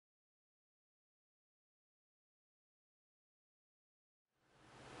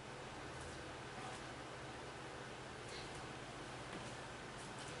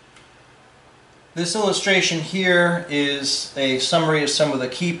This illustration here is a summary of some of the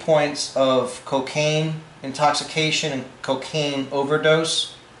key points of cocaine intoxication and cocaine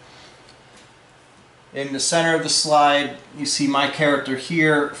overdose. In the center of the slide, you see my character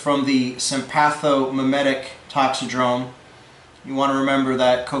here from the sympathomimetic toxidrome. You want to remember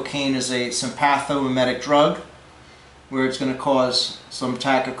that cocaine is a sympathomimetic drug, where it's going to cause some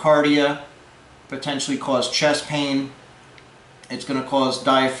tachycardia, potentially cause chest pain. It's going to cause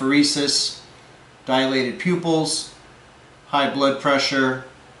diaphoresis, dilated pupils, high blood pressure.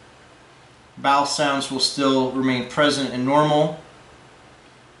 Bowel sounds will still remain present and normal.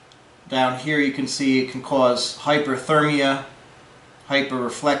 Down here you can see it can cause hyperthermia,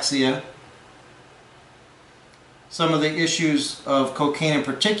 hyperreflexia. Some of the issues of cocaine in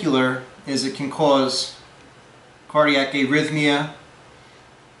particular is it can cause cardiac arrhythmia,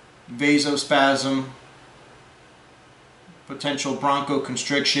 vasospasm, potential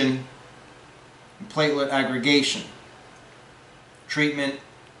bronchoconstriction, and platelet aggregation. Treatment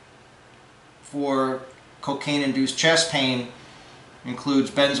for cocaine-induced chest pain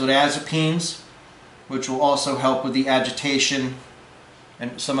includes benzodiazepines, which will also help with the agitation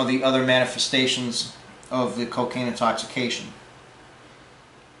and some of the other manifestations of the cocaine intoxication.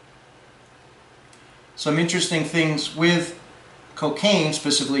 Some interesting things with cocaine,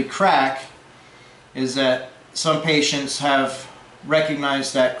 specifically crack, is that some patients have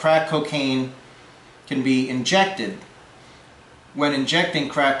recognized that crack cocaine can be injected. When injecting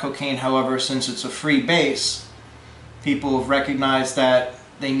crack cocaine, however, since it's a free base, people have recognized that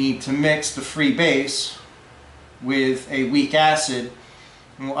they need to mix the free base with a weak acid,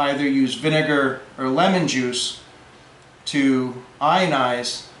 and will either use vinegar or lemon juice to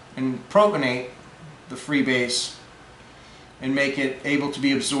ionize and protonate the free base and make it able to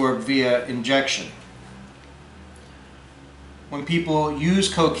be absorbed via injection. When people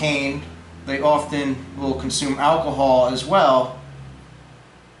use cocaine, they often will consume alcohol as well,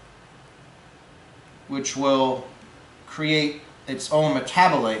 which will create its own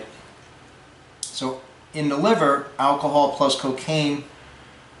metabolite. So in the liver, alcohol plus cocaine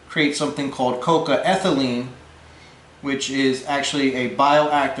creates something called coca-ethylene, which is actually a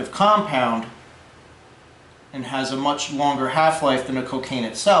bioactive compound and has a much longer half-life than the cocaine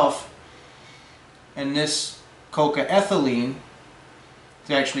itself. And this coca-ethylene is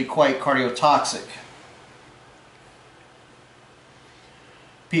actually quite cardiotoxic.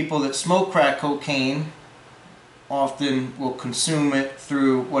 People that smoke crack cocaine often will consume it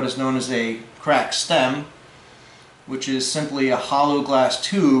through what is known as a crack stem, which is simply a hollow glass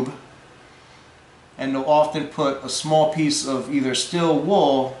tube, and they'll often put a small piece of either steel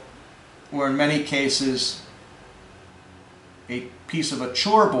wool or in many cases a piece of a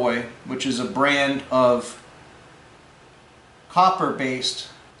chore boy, which is a brand of copper-based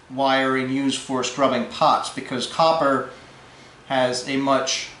wiring used for scrubbing pots, because copper has a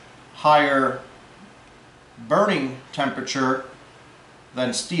much higher burning temperature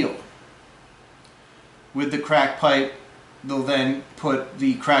than steel. With the crack pipe, they'll then put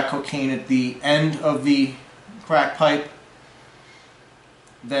the crack cocaine at the end of the crack pipe,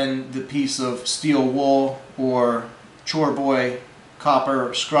 then the piece of steel wool or chore boy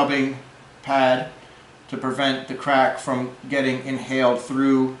copper scrubbing pad to prevent the crack from getting inhaled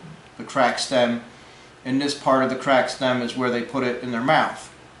through the crack stem. And this part of the crack stem is where they put it in their mouth.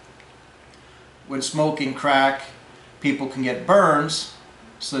 When smoking crack, people can get burns,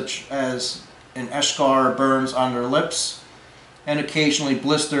 such as an eschar burns on their lips, and occasionally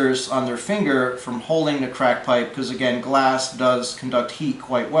blisters on their finger from holding the crack pipe, because again, glass does conduct heat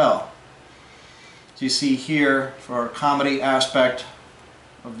quite well. So you see here, for our comedy aspect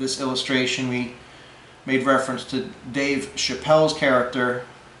of this illustration, we made reference to Dave Chappelle's character,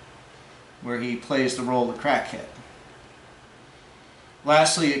 where he plays the role of the crackhead.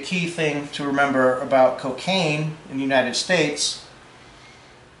 Lastly, a key thing to remember about cocaine in the United States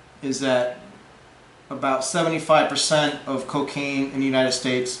is that about 75% of cocaine in the United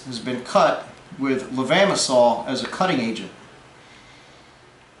States has been cut with Levamisole as a cutting agent.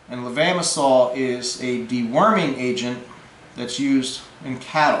 And Levamisole is a deworming agent that's used in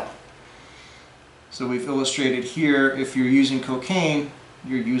cattle. So we've illustrated here, if you're using cocaine,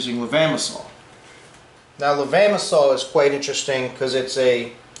 you're using Levamisole. Now Levamisole is quite interesting because it's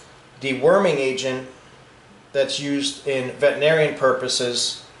a deworming agent that's used in veterinarian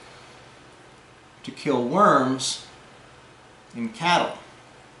purposes to kill worms in cattle.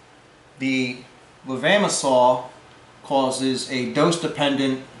 The Levamisole causes a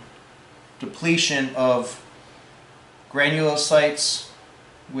dose-dependent depletion of granulocytes,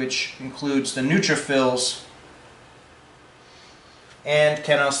 which includes the neutrophils, and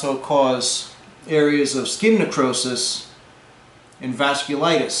can also cause areas of skin necrosis and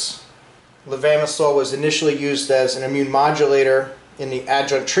vasculitis. Levamisole was initially used as an immune modulator in the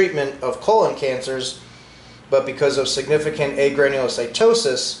adjunct treatment of colon cancers, but because of significant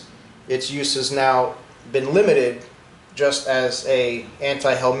agranulocytosis, its use has now been limited just as an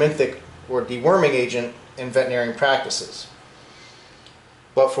anti-helminthic or deworming agent in veterinary practices.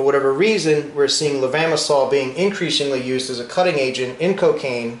 But for whatever reason, we're seeing Levamisole being increasingly used as a cutting agent in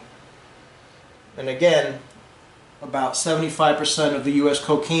cocaine. And again, about 75% of the U.S.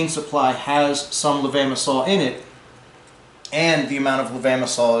 cocaine supply has some Levamisole in it, and the amount of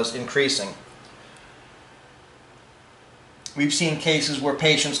Levamisole is increasing. We've seen cases where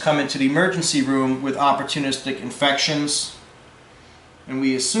patients come into the emergency room with opportunistic infections, and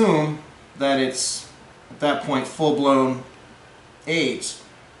we assume that it's, at that point, full-blown AIDS.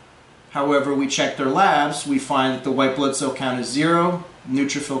 However, we check their labs, we find that the white blood cell count is 0,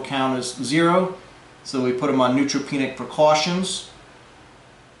 neutrophil count is 0, so we put them on neutropenic precautions.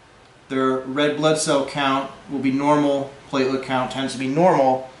 Their red blood cell count will be normal, platelet count tends to be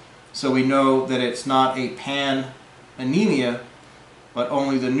normal, so we know that it's not a pan-anemia, but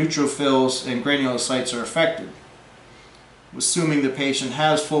only the neutrophils and granulocytes are affected. Assuming the patient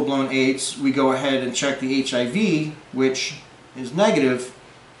has full-blown AIDS, we go ahead and check the HIV, which is negative.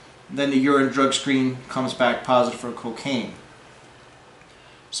 Then the urine drug screen comes back positive for cocaine.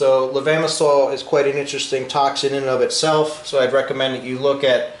 So Levamisole is quite an interesting toxin in and of itself, so I'd recommend that you look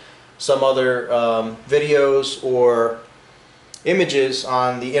at some other videos or images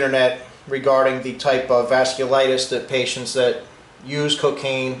on the internet regarding the type of vasculitis that patients that use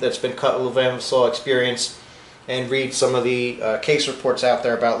cocaine that's been cut with Levamisole experience, and read some of the case reports out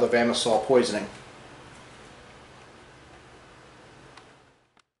there about Levamisole poisoning.